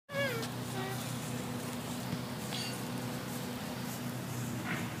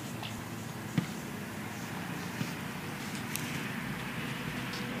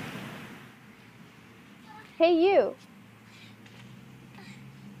Hey, you.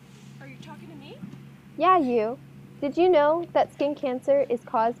 Are you talking to me? Yeah, you. Did you know that skin cancer is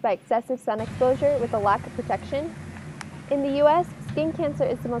caused by excessive sun exposure with a lack of protection? In the US, skin cancer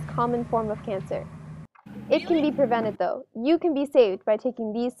is the most common form of cancer. It can be prevented, though. You can be saved by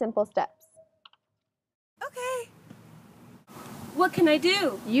taking these simple steps. Okay. What can I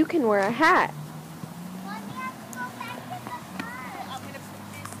do? You can wear a hat.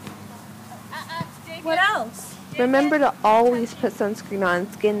 What else? Remember to always put sunscreen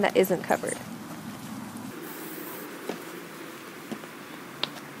on skin that isn't covered.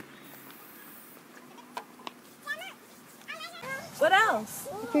 What else?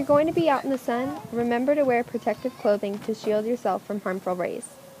 If you're going to be out in the sun, remember to wear protective clothing to shield yourself from harmful rays.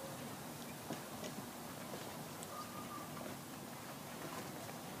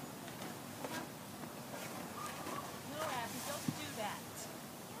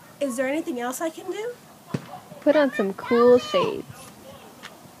 Is there anything else I can do? Put on some cool shades.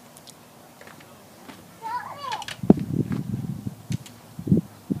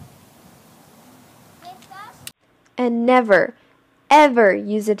 And never, ever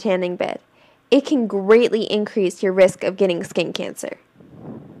use a tanning bed. It can greatly increase your risk of getting skin cancer.